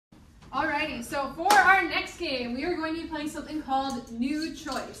Alrighty, so for our next game, we are going to be playing something called New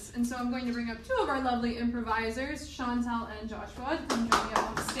Choice. And so I'm going to bring up two of our lovely improvisers, Chantal and Joshua, to come join me up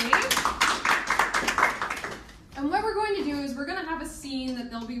on stage. And what we're going to do is we're going to have a scene that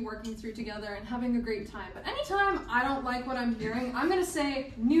they'll be working through together and having a great time. But anytime I don't like what I'm hearing, I'm going to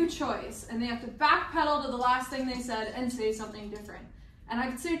say new choice. And they have to backpedal to the last thing they said and say something different. And I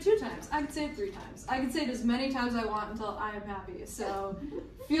could say it 2 times, I could say it 3 times. I could say it as many times as I want until I am happy. So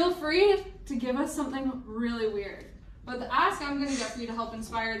feel free to give us something really weird. But the ask I'm going to get for you to help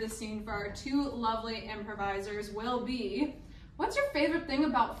inspire this scene for our 2 lovely improvisers will be, what's your favorite thing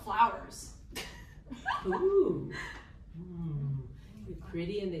about flowers? Ooh. They're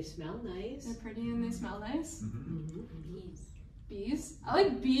pretty and they smell nice. They're pretty and they smell nice? Bees. Bees? I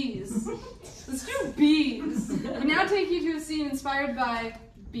like bees. Let's do bees. We now take you to a scene inspired by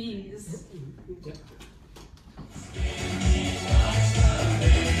bees. Yep.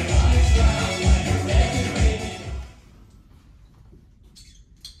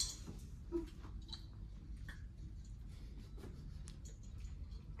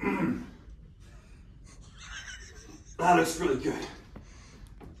 That looks really good.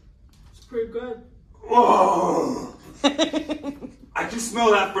 It's pretty good. Whoa! I can smell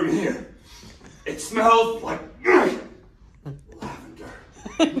that from here. It smells like lavender.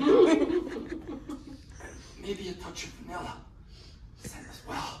 Maybe a touch of vanilla scent as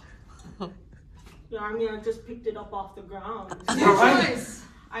well. Yeah, I mean, I just picked it up off the ground. New Right. choice.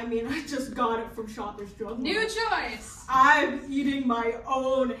 I mean, I just got it from Shoppers Drug Mart. New choice. I'm eating my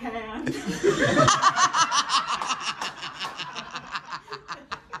own hand.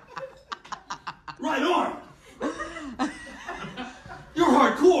 Right on! You're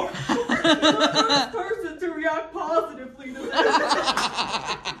hardcore! You're the first person to react positively to this.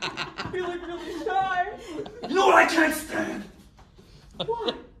 I'm feeling really shy. You know what I can't stand?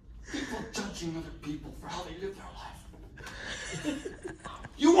 What? People judging other people for how they live their life.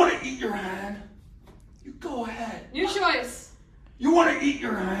 You want to eat your hand? You go ahead. New choice. You want to eat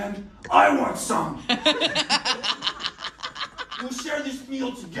your hand? I want some. We'll share this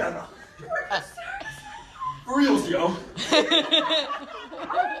meal together. For reals, yo. I've had that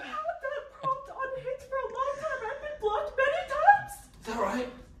prompt unhinged for a long time. I've been blocked many times. Is that right?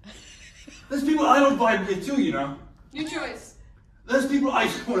 There's people I don't vibe with too, you know. New choice. There's people I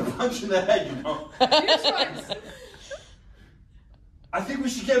just want to punch in the head, you know. New choice. I think we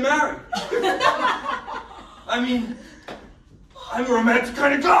should get married. I mean, I'm a romantic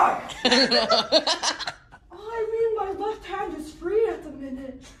kind of guy. I mean, my left hand is free at the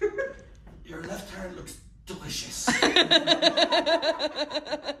minute. Your left hand looks delicious. I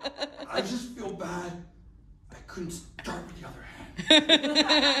just feel bad I couldn't start with the other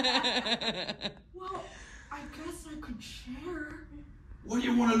hand. Well, I guess I could share. What do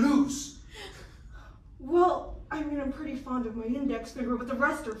you want to lose? Well, I mean, I'm pretty fond of my index finger, but the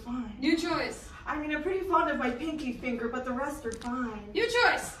rest are fine. New choice. I mean, I'm pretty fond of my pinky finger, but the rest are fine. New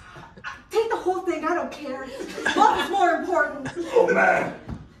choice. Take the whole thing, I don't care. Love is more important. Oh man,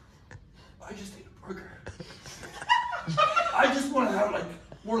 I just ate a burger. I just want to have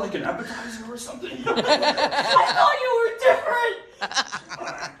more like an appetizer or something. I thought you were different.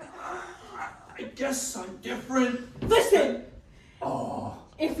 I guess I'm different. Listen, Oh,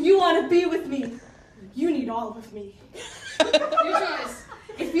 if you want to be with me, you need all of me. New choice.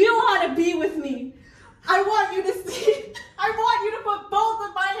 If you want to be with me, I want you to see, I want you to put both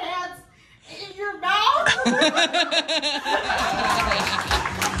of my hands in your mouth.